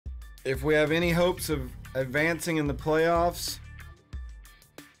If we have any hopes of advancing in the playoffs,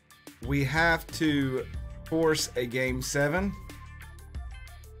 we have to force a Game 7.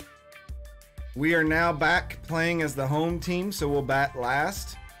 We are now back playing as the home team, so we'll bat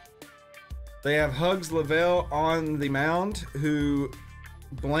last. They have Hugs Lavelle on the mound, who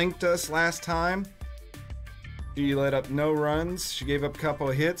blanked us last time. She let up no runs. She gave up a couple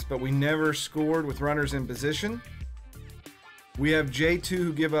of hits, but we never scored with runners in position. We have J2,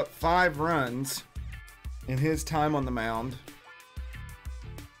 who give up 5 runs in his time on the mound.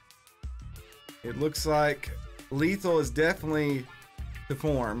 It looks like Lethal is definitely to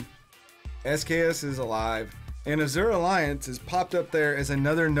form. SKS is alive. And Azure Alliance has popped up there as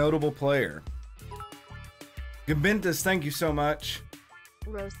another notable player. Gabintas, thank you so much.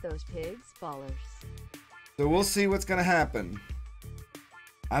 Roast those pigs, ballers. So we'll see what's going to happen.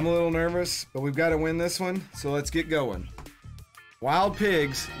 I'm a little nervous, but we've got to win this one, so let's get going. Wild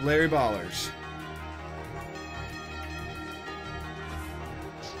Pigs, Larry Ballers.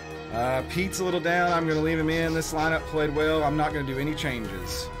 Pete's a little down. I'm going to leave him in. This lineup played well. I'm not going to do any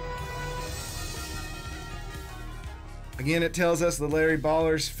changes. Again, it tells us the Larry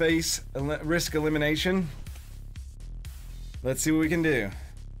Ballers face risk elimination. Let's see what we can do.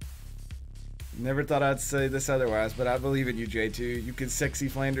 Never thought I'd say this otherwise, but I believe in you, J2. You can sexy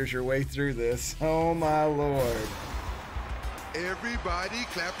Flanders your way through this. Oh, my Lord. Everybody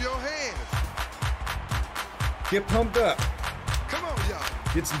clap your hands. Get pumped up. Come on, y'all.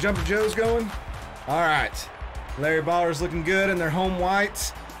 Get some Jumpin' Joes going. All right. Larry Baller's looking good in their home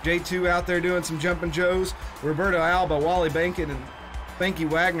whites. J2 out there doing some Jumpin' Joes. Roberto Alba, Wally Bankin, and Spanky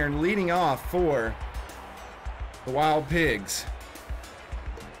Wagner leading off for the Wild Pigs.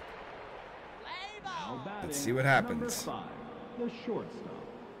 Let's see what happens.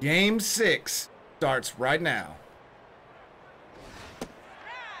 Game 6 starts right now.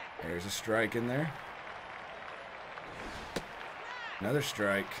 There's a strike in there. Another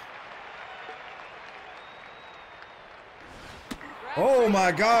strike. Oh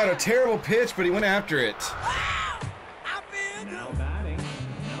my God, a terrible pitch, but he went after it.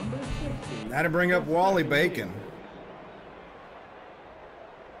 That'll bring up Wally Bacon.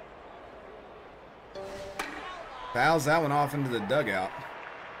 Fouls that one off into the dugout.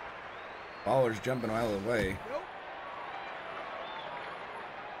 Baller's jumping out of the way.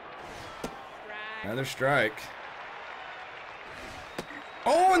 Another strike.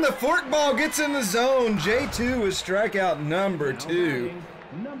 Oh, and the forkball gets in the zone. J2 is strikeout number 2.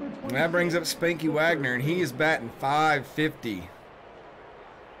 And that brings up Spanky Wagner, and he is batting .550.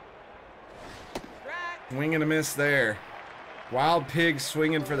 Swing and a miss there. Wild Pigs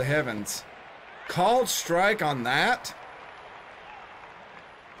swinging for the heavens. Called strike on that.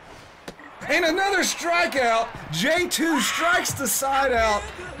 And another strikeout. J2 strikes the side out.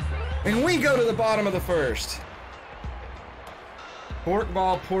 And we go to the bottom of the first. Pork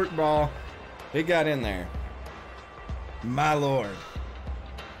ball. It got in there. My Lord.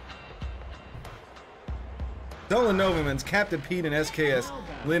 Dolan Novemans, Captain Pete, and SKS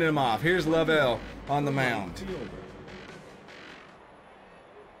leading him off. Here's Lavelle on the mound.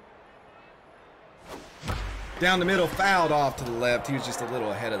 Down the middle, fouled off to the left. He was just a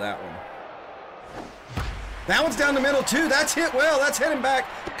little ahead of that one. That one's down the middle too. That's hit well. That's heading back.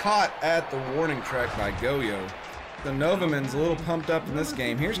 Caught at the warning track by Goyo. The Novaman's a little pumped up in this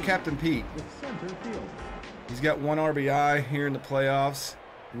game. Here's Captain Pete. He's got 1 RBI here in the playoffs.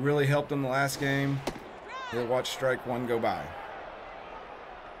 Really helped him the last game. We'll watch strike 1 go by.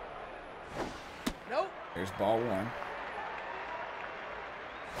 Nope. There's ball 1.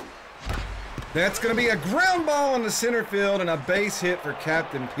 That's going to be a ground ball in the center field and a base hit for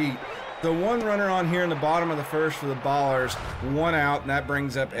Captain Pete. The 1 runner on here in the bottom of the first for the Ballers. 1 out, and that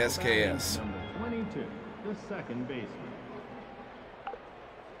brings up SKS. Number 22, the second baseman.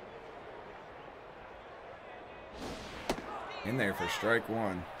 In there for strike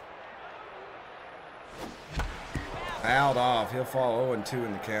 1. Fouled off. He'll fall 0-2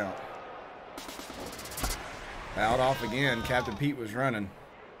 in the count. Fouled off again. Captain Pete was running.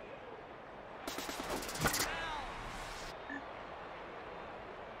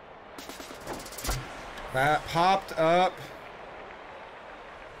 That popped up.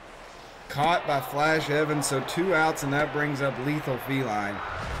 Caught by Flash Evans, so 2 outs, and that brings up Lethal Feline.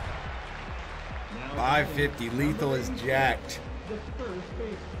 550. Lethal is jacked.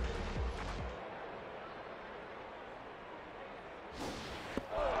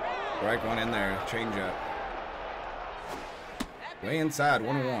 Strike 1 in there. Change up. Way inside.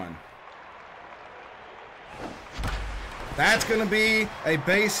 1-1. That's going to be a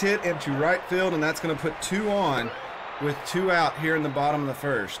base hit into right field, and that's going to put 2 on with 2 out here in the bottom of the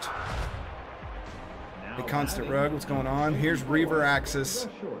first. A constant rug, what's going on? Here's Reaver Axis.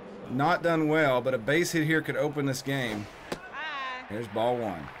 Not done well, but a base hit here could open this game. Here's ball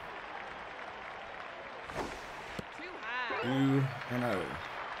 1. 2-0.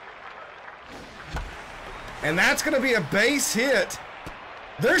 And that's going to be a base hit.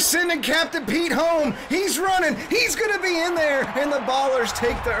 They're sending Captain Pete home. He's running. He's going to be in there. And the Ballers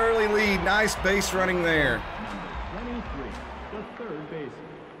take the early lead. Nice base running there. Number 23, the third baseman.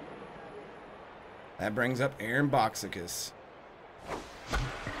 That brings up Aaron Boxicus.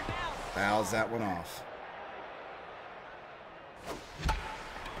 Fouls that one off.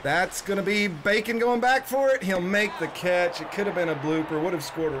 That's going to be Bacon going back for it. He'll make the catch. It could have been a blooper. Would have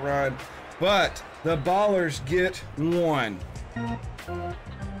scored a run. But the Ballers get 1.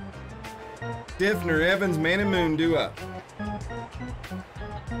 Stifner, Evans, Man and Moon do up.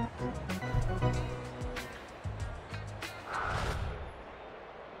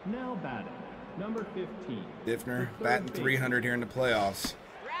 Now batting, number 15. Stifner batting 300 here in the playoffs.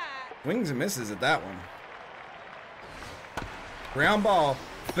 Swings and misses at that one. Ground ball.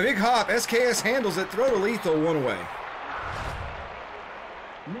 Big hop. SKS handles it. Throw to lethal. 1 away.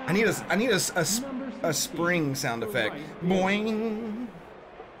 I need a spring sound effect. Boing.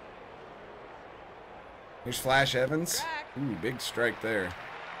 Here's Flash Evans. Ooh, big strike there.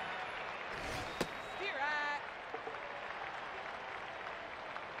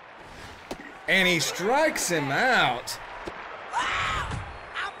 And he strikes him out.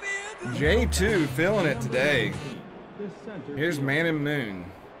 J2 feeling it today. Here's Man and Moon.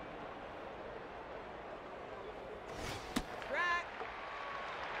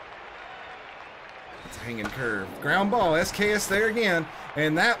 It's a hanging curve. Ground ball. SKS there again.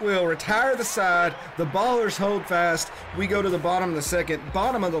 And that will retire the side. The Ballers hold fast. We go to the bottom of the second.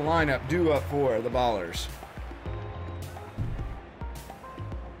 Bottom of the lineup due up for the Ballers.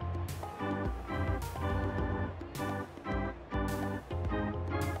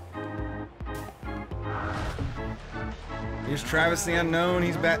 Here's Travis the Unknown.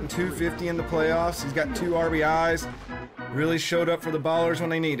 He's batting 250 in the playoffs. He's got 2 RBIs. Really showed up for the Ballers when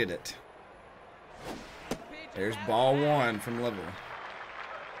they needed it. There's ball 1 from Level.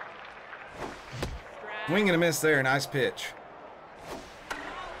 Swing and a miss there. Nice pitch.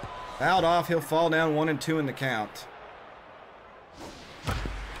 Fouled off. He'll fall down 1-2 in the count.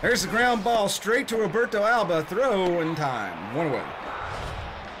 There's the ground ball straight to Roberto Alba. Throw in time. 1 away.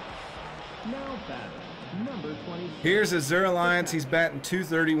 Now batting, number 26. Here's Azure Alliance. He's batting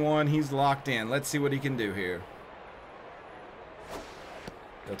 231. He's locked in. Let's see what he can do here.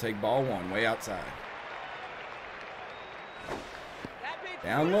 He'll take ball 1 way outside.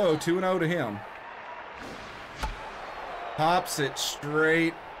 Down low, 2-0 to him. Pops it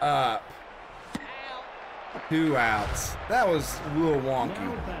straight up. 2 outs. That was a little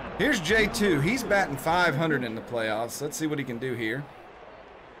wonky. Here's J2. He's batting 500 in the playoffs. Let's see what he can do here.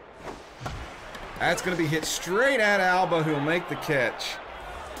 That's going to be hit straight at Alba, who'll make the catch.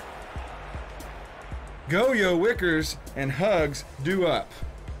 Goyo, Wickers, and Hugs do up.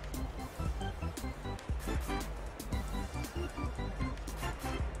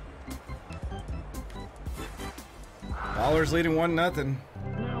 Ballers leading 1-0.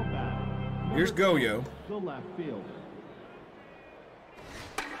 Now batting, Here's Goyo. the left fielder.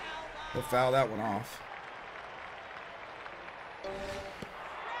 He'll foul that one off.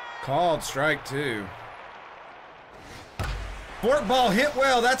 Called strike 2. Fork ball hit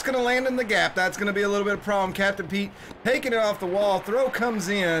well. That's going to land in the gap. That's going to be a little bit of problem. Captain Pete taking it off the wall. Throw comes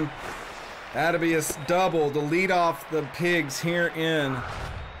in. That'll be a double to lead off the Pigs here in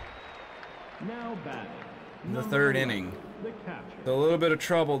Now batting, the number 3rd 11, inning. the catcher. So a little bit of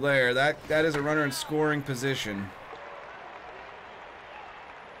trouble there. That is a runner in scoring position.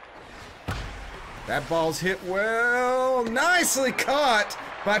 That ball's hit well. Nicely caught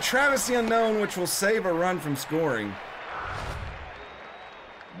by Travis the Unknown, which will save a run from scoring.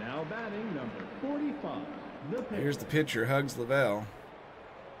 Now batting, number 45, the pitcher. Here's the pitcher, Hugs Lavelle.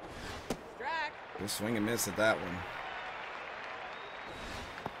 He'll swing and miss at that one.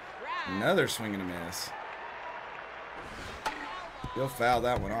 Another swing and a miss. He'll foul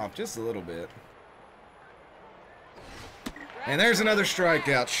that one off just a little bit. And there's another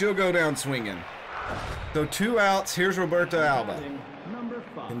strikeout. She'll go down swinging. So 2 outs. Here's Roberto Alba. Number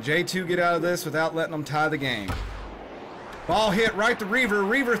 5. Can J2 get out of this without letting them tie the game? Ball hit right to Reaver.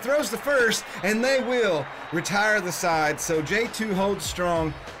 Reaver throws the first, and they will retire the side. So J2 holds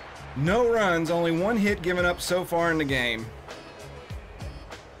strong. No runs, only 1 hit given up so far in the game.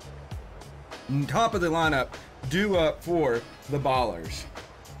 Top of the lineup, due up for the Ballers.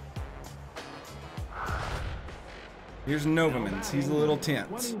 Here's Novamans. He's a little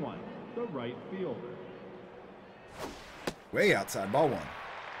tense. 21, the right fielder. Way outside, ball 1.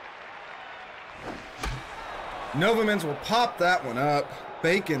 Novamans will pop that one up.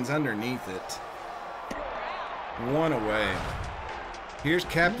 Bacon's underneath it. 1 away. Here's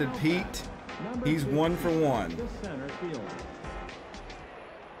Captain Pete. He's 1 for 1. The center fielder.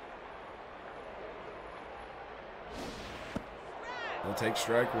 He'll take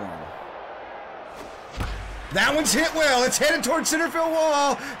strike 1. That one's hit well. It's headed towards center field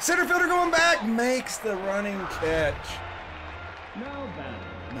wall. Center fielder going back. Makes the running catch. Now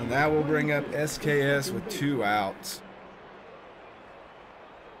batting. And that will bring up SKS with 2 outs.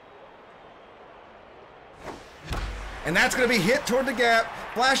 And that's going to be hit toward the gap.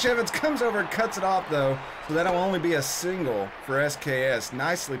 Flash Evans comes over and cuts it off, though. So that'll only be a single for SKS.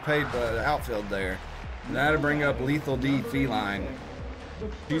 Nicely paid by the outfield there. And that'll bring up Lethal D Feline.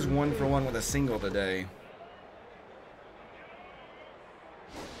 He's 1 for 1 with a single today.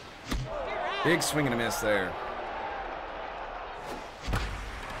 Big swing and a miss there.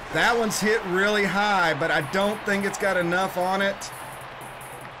 That one's hit really high, but I don't think it's got enough on it.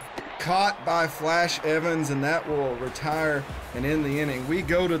 Caught by Flash Evans, and that will retire and end the inning. We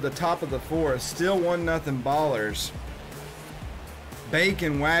go to the top of the 4th. Still 1-0 Ballers.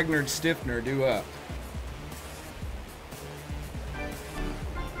 Bacon, Wagner, Stiffner due up.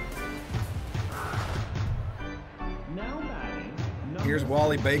 Now batting. Here's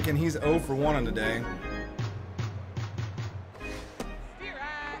Wally Bacon. He's 0 for 1 on the day.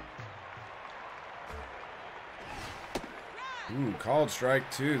 Ooh, called strike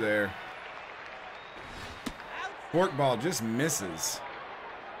 2 there. Forkball just misses.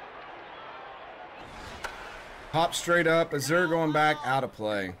 Pop straight up. Azur going back, out of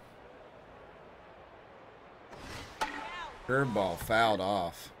play. Curveball fouled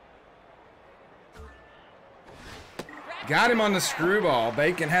off. Got him on the screwball.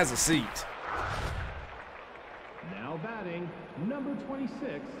 Bacon has a seat. Now batting, number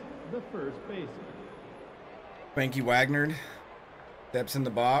 26, the first baseman. Frankie Wagner steps in the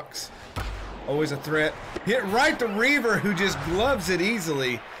box. Always a threat. Hit right to Reaver, who just gloves it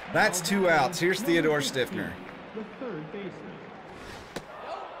easily. That's 2 outs. Here's Theodore Stiffner. The third baseman.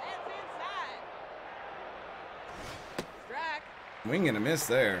 Wing and a miss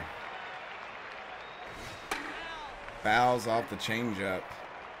there. Fouls off the changeup.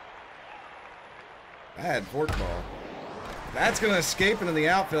 Bad forkball. That's going to escape into the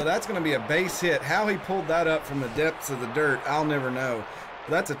outfield. That's going to be a base hit. How he pulled that up from the depths of the dirt, I'll never know.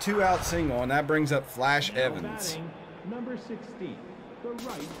 But that's a 2-out single, and that brings up Flash Evans. Batting, number 16, the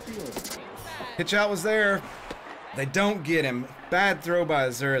right fielder. Pitch out was there. They don't get him. Bad throw by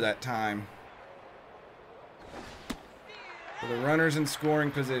Azur that time. So the runner's in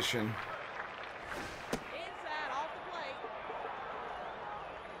scoring position.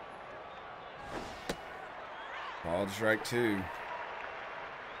 Ball to strike 2.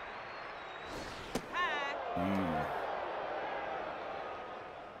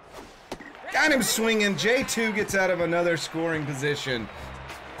 Got him swinging. J2 gets out of another scoring position.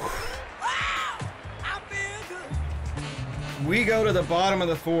 We go to the bottom of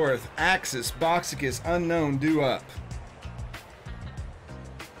the 4th. Axis, Boxicus, unknown, due up.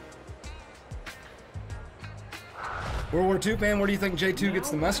 World War II fan, where do you think J2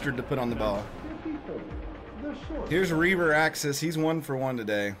 gets the mustard to put on the ball? 54, the short. Here's Reaver Axis. He's 1 for 1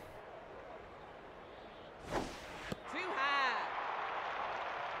 today.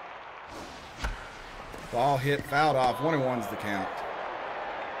 Ball hit, fouled off. 1-1's the count.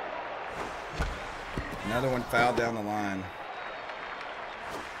 Another one fouled down the line.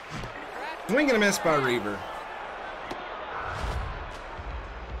 Swing and a miss by Reaver.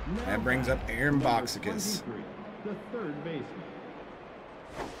 That brings up Aaron Boxicus. 23, the third baseman.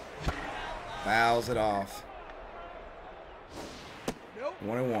 Fouls it off.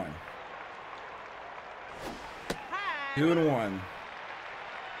 1-1. 2-1.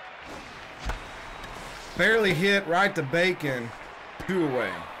 Barely hit right to Bacon. 2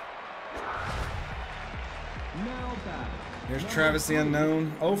 away. Now batting. Here's Travis the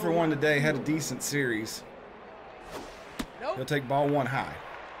Unknown. 0 for 1 today. Had a decent series. He'll take ball 1 high.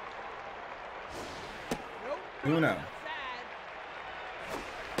 2-0.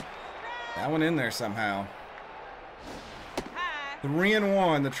 That one in there somehow.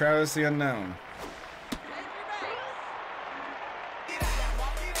 3-1, the Travis the Unknown.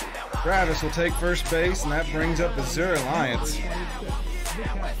 Travis will take first base, and that brings up the Azur Alliance.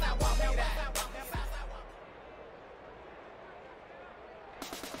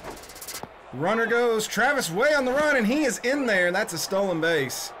 Runner goes. Travis way on the run, and he is in there. That's a stolen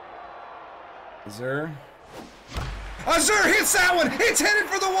base. Azur Azur hits that one. It's headed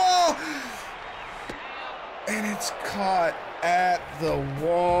for the wall. And it's caught at the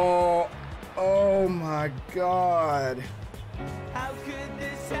wall. Oh my God.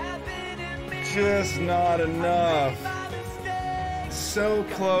 Just not enough. So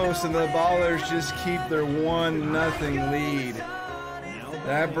close, and the Ballers just keep their 1-0 lead.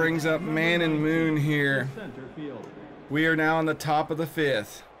 That brings up Man and Moon here. We are now on the top of the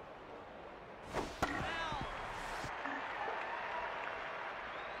 5th.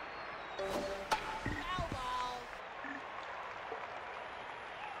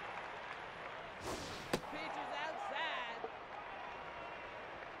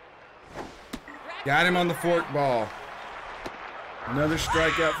 Got him on the fork ball. Another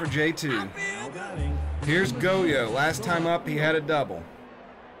strikeout for J2. Here's Goyo. Last time up, he had a double.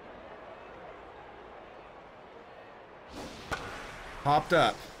 Popped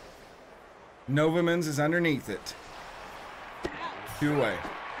up. Novamans is underneath it. 2 away.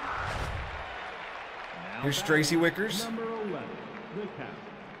 Here's Tracy Wickers.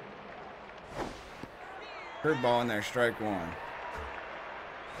 Curveball in there, strike 1.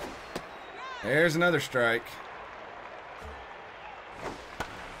 There's another strike.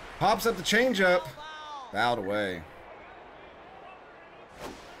 Pops up the changeup. Fouled away.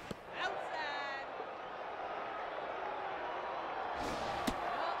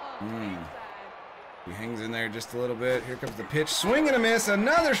 He hangs in there just a little bit. Here comes the pitch. Swing and a miss.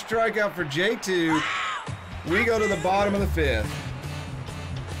 Another strikeout for J2. We go to the bottom of the 5th.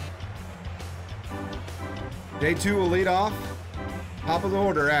 J2 will lead off. Top of the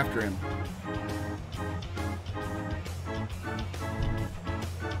order after him.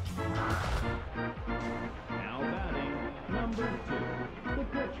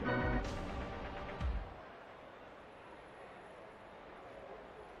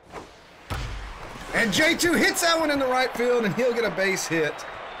 And J2 hits that one in the right field, and he'll get a base hit.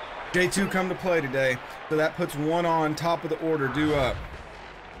 J2 come to play today, so that puts 1 on top of the order due up.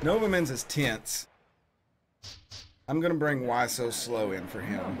 Novamans is tense. I'm going to bring Why So Slow in for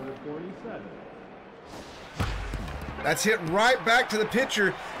him. That's hit right back to the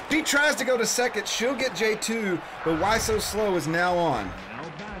pitcher. He tries to go to second. She'll get J2, but Why So Slow is now on.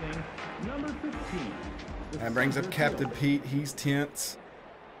 That brings up Captain Pete. He's tense.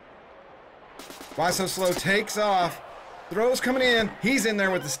 Why So Slow takes off. Throws coming in. He's in there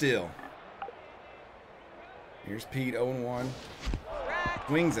with the steal. Here's Pete, 0-1.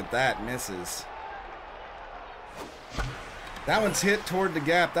 Swings at that, misses. That one's hit toward the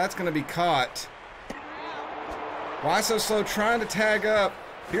gap. That's going to be caught. Why So Slow trying to tag up.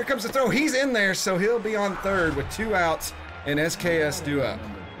 Here comes the throw. He's in there, so he'll be on third with 2 outs and SKS due up.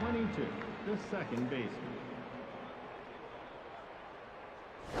 Number 22, the second baseman.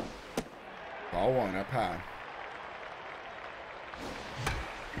 Ball 1 up high.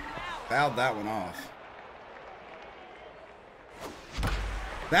 Fouled that one off.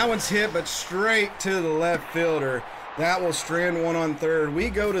 That one's hit, but straight to the left fielder. That will strand 1 on third. We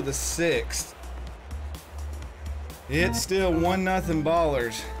go to the 6th. It's still 1-0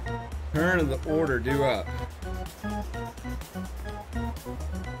 Ballers. Turn of the order due up.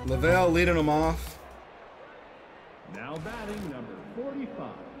 Lavelle leading them off. Now batting number 45,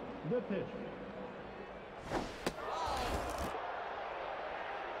 the pitcher.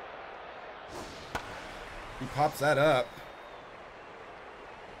 He pops that up.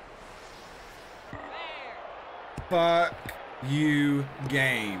 Fuck you,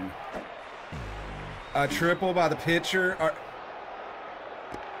 game. A triple by the pitcher.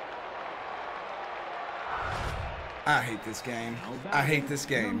 I hate this game. I hate this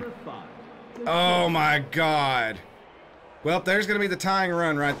game. Oh my God. Well, there's going to be the tying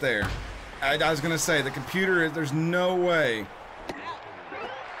run right there. I was going to say, the computer, there's no way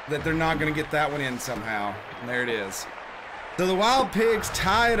that they're not going to get that one in somehow. And there it is. So the Wild Pigs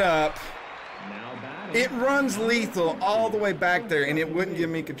tie it up. It runs lethal all the way back there, and it wouldn't give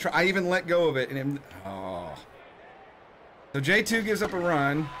me control. I even let go of it, and it, oh. So J2 gives up a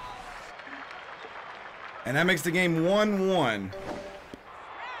run, and that makes the game 1-1.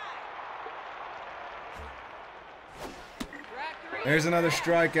 There's another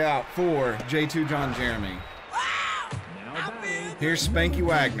strikeout for J2 John Jeremy. Here's Spanky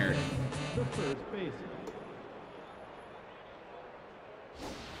Wagner. The first baseman.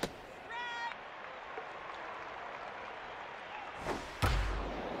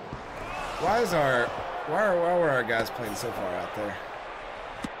 Why were our guys playing so far out there?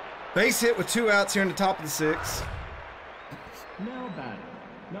 Base hit with 2 outs here in the top of the 6th. Now batting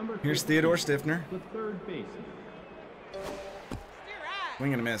number Here's 15, Theodore Stiffner. the third baseman.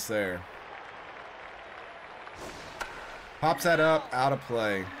 Swing and a miss there. Pops that up, out of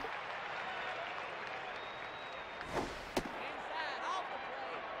play. Inside, off the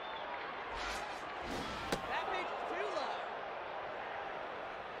plate. That pitch is too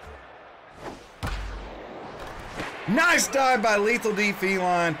low. Nice dive by Lethal D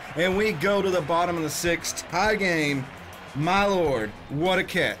Feline, and we go to the bottom of the 6th. Tie game. My lord, what a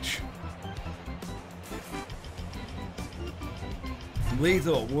catch.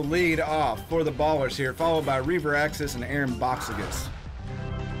 Lethal will lead off for the Ballers here, followed by Reaver Axis and Aaron Boxigus.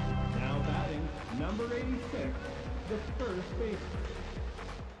 Now batting, number 86, the first baseman.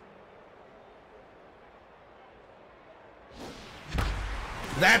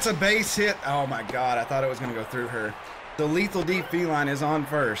 That's a base hit. Oh my God, I thought it was going to go through her. The Lethal D Feline is on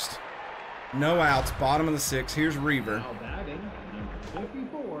first. No outs, bottom of the 6th. Here's Reaver. Now batting, number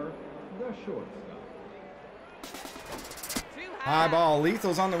 54, the shortstop. High ball.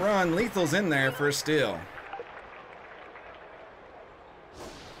 Lethal's on the run. Lethal's in there for a steal.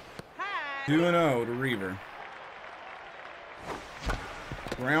 2-0 to Reaver.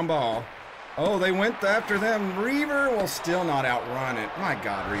 Ground ball. Oh, they went after them. Reaver will still not outrun it. My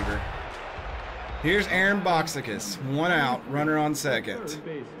God, Reaver. Here's Aaron Boxigus. 1 out. Runner on second. Third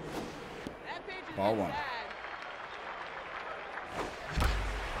baseman. Ball 1.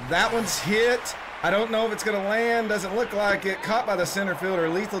 That one's hit. I don't know if it's going to land. Doesn't look like it. Caught by the center fielder.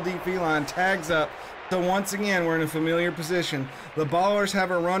 Lethal D Feline tags up. So once again, we're in a familiar position. The Ballers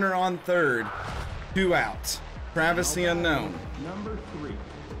have a runner on third. 2 outs. Travis the Unknown. Number 3,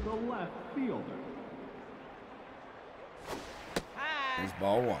 the left fielder. Here's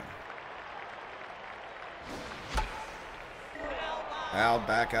ball 1. Fouled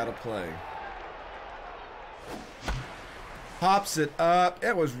back out of play. Pops it up.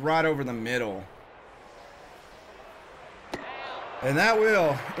 It was right over the middle. And that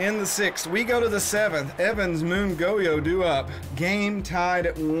will end the 6th. We go to the 7th. Evans, Moon, Goyo due up. Game tied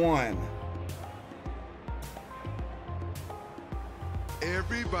at 1.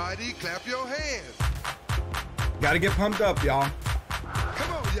 Everybody clap your hands. Got to get pumped up, y'all.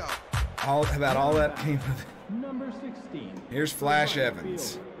 Come on, y'all. How about all that came with it? Number 16. Here's Flash the right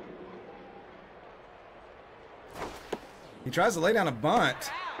Evans. fielder. He tries to lay down a bunt.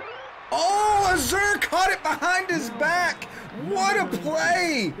 Oh, Azur caught it behind his back. What a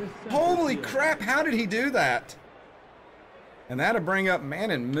play. Holy crap, how did he do that? And that'll bring up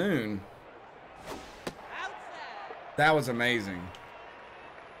Man and Moon. That was amazing.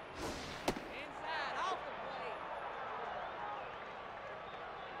 Inside, off the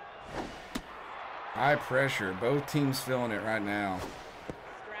plate. High pressure. Both teams feeling it right now.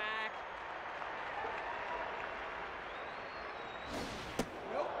 Strike.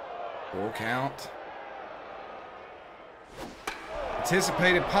 Full count.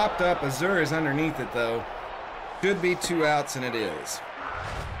 Anticipated, popped up. Azur is underneath it, though. Should be 2 outs, and it is.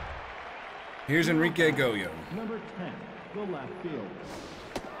 Here's Enrique Goyo. Number 10, the left fielder.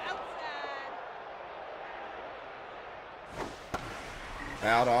 Outside.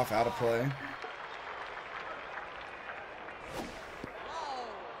 Out, off, out of play. Low.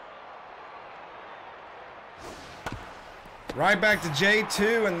 Right back to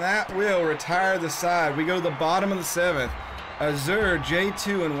J2, and that will retire the side. We go to the bottom of the 7th. Azur,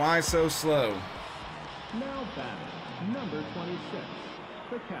 J2, and Why So Slow? Now batting, number 26,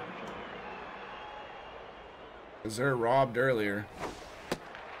 the catcher. Azur robbed earlier.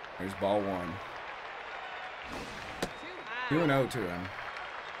 There's ball 1. 2-0 to him.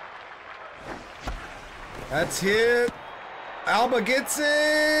 That's hit. Alba gets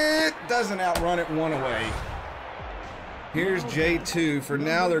it. Doesn't outrun it, 1 away. Here's J2. For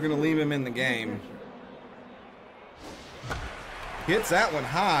now, they're going to leave him in the game. Hits that one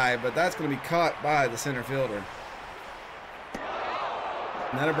high, but that's going to be caught by the center fielder.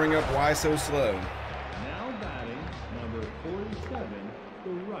 And that'll bring up Why So Slow? Now batting, number 47,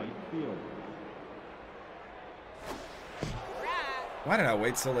 the right fielder. Why did I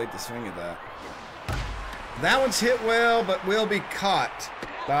wait so late to swing at that? That one's hit well, but will be caught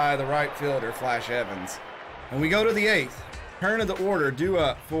by the right fielder, Flash Evans. And we go to the 8th. Turn of the order due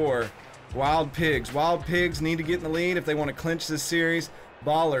up for Wild Pigs. Wild Pigs need to get in the lead if they want to clinch this series.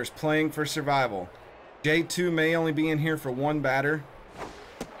 Ballers playing for survival. J2 may only be in here for 1 batter.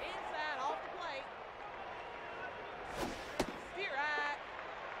 Inside, off the plate. Steer right.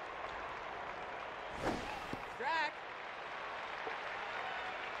 Strike.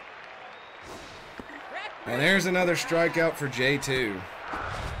 And there's another strikeout for J2.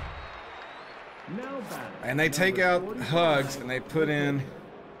 Now batting, And they take out number 45, Hugs and they put in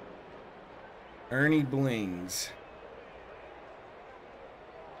Ernie Blings.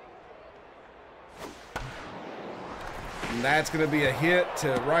 And that's going to be a hit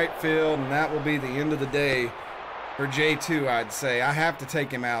to right field, and that will be the end of the day for J2, I'd say. I have to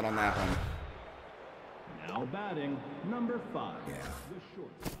take him out on that one. Now batting, number 5. Yeah. The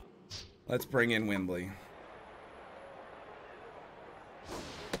shortstop. Let's bring in Wembley.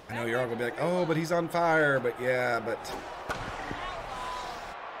 I know you're all going to be like, oh, but he's on fire. But yeah, but...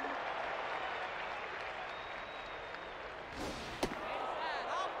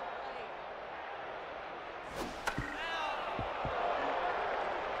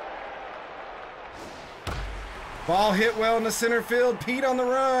 Ball hit well in the center field. Pete on the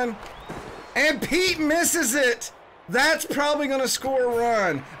run. And Pete misses it. That's probably going to score a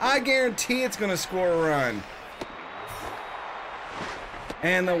run. I guarantee it's going to score a run.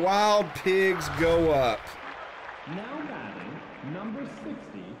 And the Wild Pigs go up. Now batting, number 60,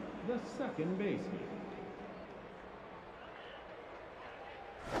 the second baseman.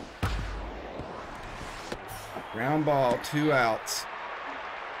 Ground ball, 2 outs.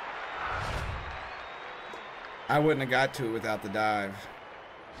 I wouldn't have got to it without the dive.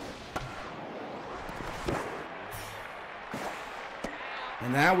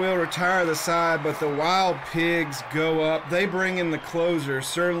 And that will retire the side, but the Wild Pigs go up. They bring in the closer,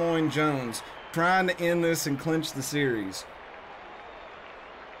 Sirloin Jones, trying to end this and clinch the series.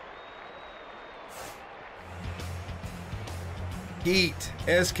 Heat,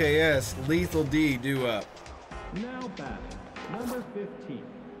 SKS, Lethal D due up. Now batting, number 15,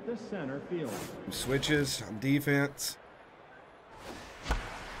 the center fielder. Switches on defense.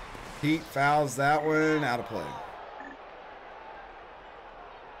 Heat fouls that one, out of play.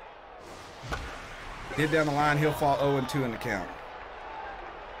 Hit down the line, he'll fall 0-2 in the count.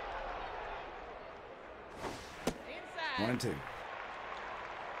 1-2.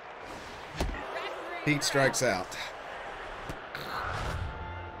 Heat strikes out.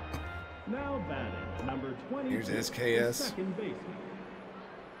 Now batting, number 20. Here's SKS. Second baseman.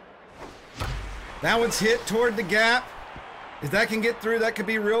 That one's hit toward the gap. If that can get through, that could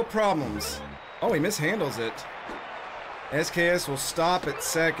be real problems. Oh, he mishandles it. SKS will stop at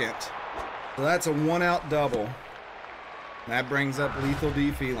second. So that's a 1-out double. That brings up Lethal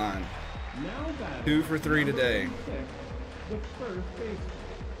D Feline. Now batting, 2 for 3 today. number 26, the first baseman.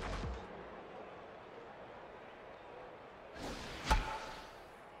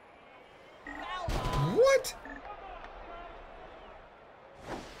 What?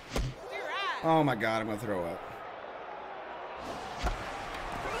 Oh my God, I'm gonna throw up.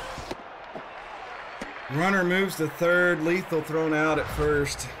 Runner moves to third, Lethal thrown out at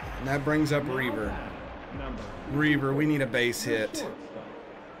first, and that brings up Reaver. Number Reaver, we need a base hit. shortstop.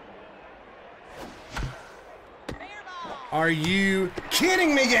 Are you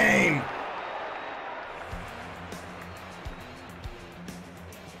kidding me, game?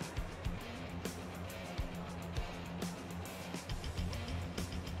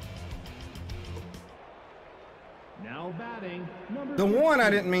 Now batting, number The one I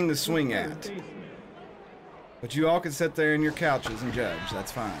 15, didn't mean to swing the at. third baseman. But you all can sit there in your couches and judge.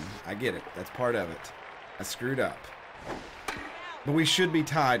 That's fine. I get it. That's part of it. I screwed up. But we should be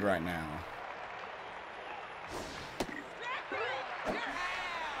tied right now.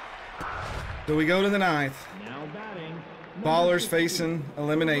 So we go to the ninth. Now batting, number Ballers 15, facing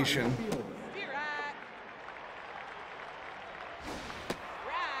elimination. right fielder.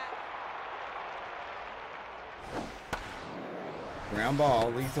 Ground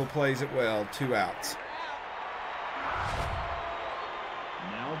ball. Lethal plays it well. 2 outs.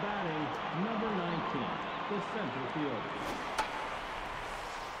 Now batting, number 19, the center fielder.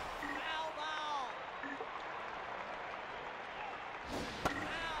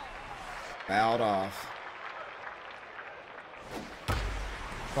 Fouled off.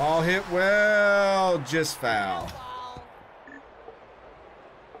 Ball hit well. Just foul.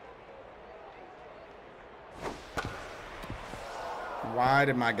 Why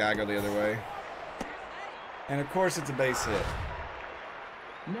did my guy go the other way? And of course it's a base hit.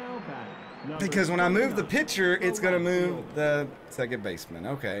 Now batting, number Because when I move the 29, pitcher, the it's going to right move fielder. the second baseman.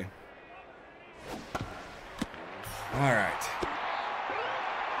 Okay. All right.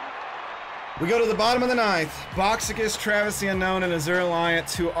 We go to the bottom of the ninth. Boxicus, Travis the Unknown, and Azure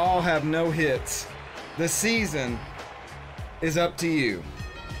Alliance, who all have no hits. The season is up to you.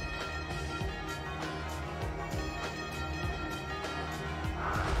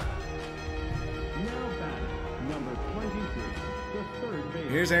 Now batting, number 23, the third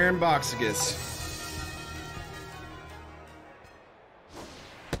baseman. Here's Aaron Boxicus.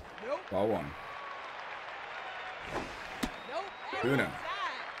 Nope. Ball 1. Nope. Uno.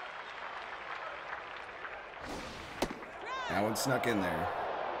 That one snuck in there.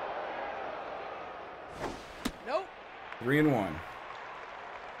 Nope. 3-1.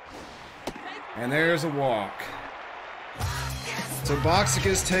 And there's a walk. So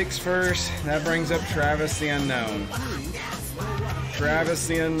Boxicus takes first. That brings up Travis the Unknown. Travis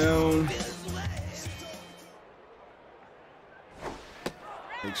the Unknown.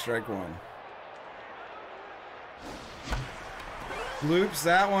 Big strike one. Loops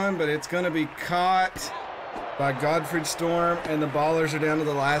that one, but it's going to be caught by Godfrey Storm, and the Ballers are down to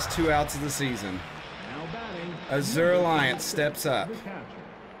the last 2 outs of the season. Now batting. Azure Alliance steps up. The catcher.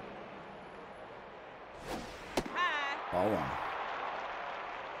 Ball one.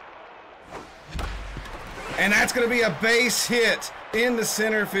 And that's going to be a base hit into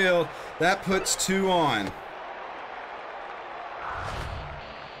center field. That puts 2 on.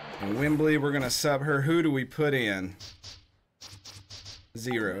 And Wembley, we're going to sub her. Who do we put in?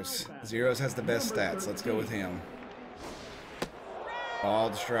 Zeros. Zeros has the best stats. Let's go with him. Ball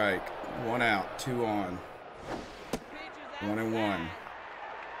to strike. 1 out. 2 on. 1-1.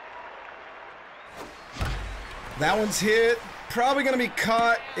 That one's hit. Probably going to be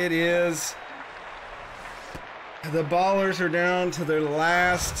caught. It is. The Ballers are down to their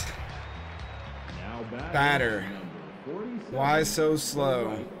last Now batting. batter. Number 47, Why so slow?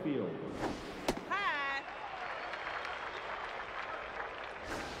 right fielder.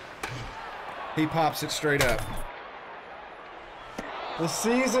 He pops it straight up. The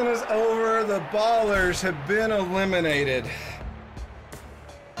season is over. The Ballers have been eliminated.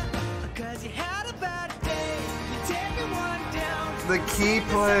 The key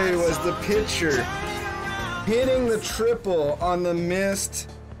play was the pitcher hitting the triple on the missed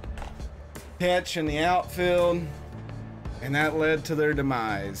catch in the outfield, and that led to their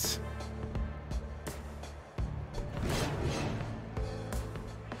demise.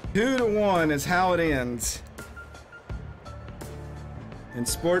 2-1 is how it ends. And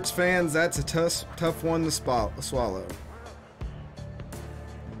sports fans, that's a tough one to swallow.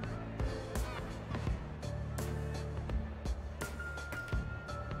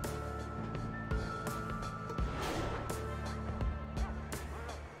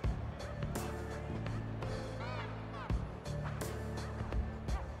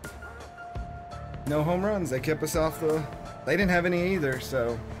 No home runs. They kept us off the... They didn't have any either,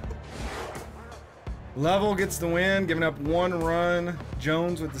 so... Level gets the win, giving up 1 run.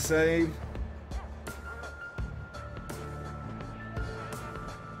 Jones with the save.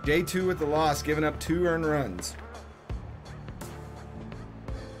 J2 with the loss, giving up 2 earned runs.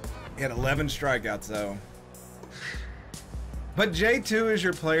 He had 11 strikeouts, though. But J2 is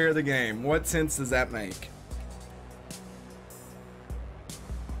your player of the game. What sense does that make?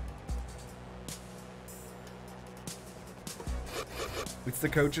 It's the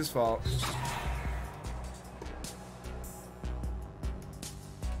coach's fault.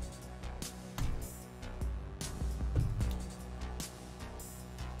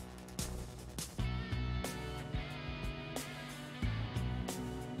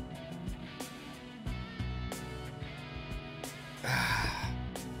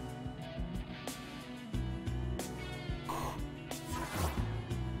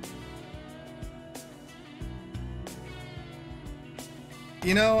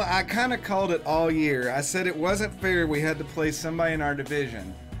 You know, I kind of called it all year. I said it wasn't fair we had to play somebody in our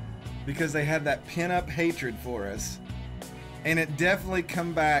division because they had that pin-up hatred for us. And it definitely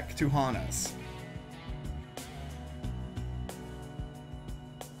come back to haunt us.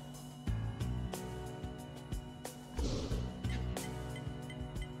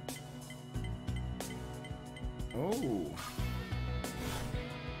 Oh.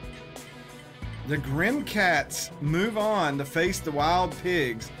 The Grim Cats move on to face the Wild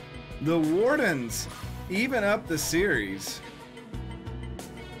Pigs. The Wardens even up the series.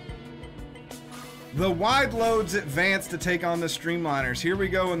 The Wide Loads advance to take on the Streamliners. Here we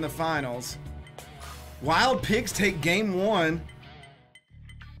go in the finals. Wild Pigs take game 1.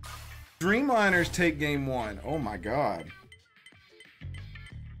 Streamliners take game 1. Oh my god.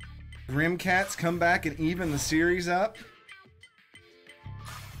 Grim Cats come back and even the series up.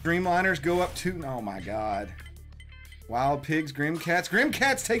 Streamliners go up 2. Oh my god. Wild Pigs, Grim Cats. Grim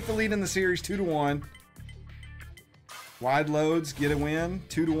Cats take the lead in the series 2-1. Wide Loads get a win.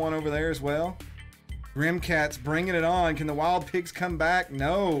 2-1 over there as well. Grim Cats bringing it on. Can the Wild Pigs come back?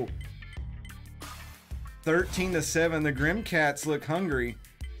 No. 13-7. The Grim Cats look hungry.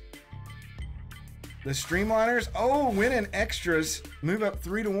 The Streamliners, oh, winning extras. Move up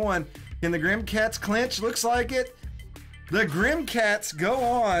 3-1. Can the Grim Cats clinch? Looks like it. The Grim Cats go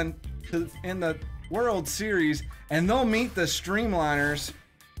on in the World Series, and they'll meet the Streamliners.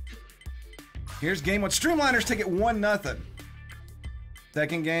 Here's game 1. Streamliners take it 1-0.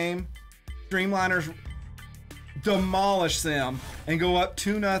 Second game, Streamliners demolish them and go up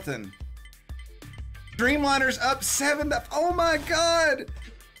 2-0. Streamliners up 7. Oh my God!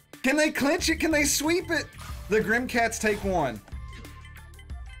 Can they clinch it? Can they sweep it? The Grimcats take 1.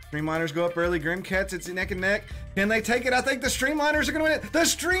 Streamliners go up early. Grimcats, it's neck and neck. Can they take it? I think the Streamliners are going to win it. The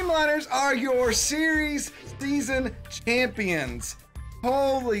Streamliners are your series season champions.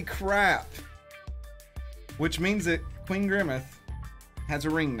 Holy crap. Which means that Queen Grimmeth has a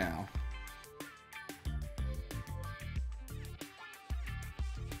ring now.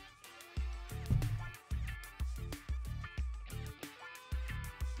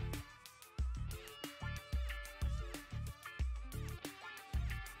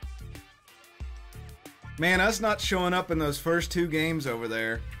 Man, us not showing up in those first 2 games over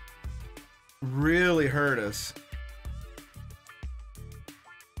there really hurt us.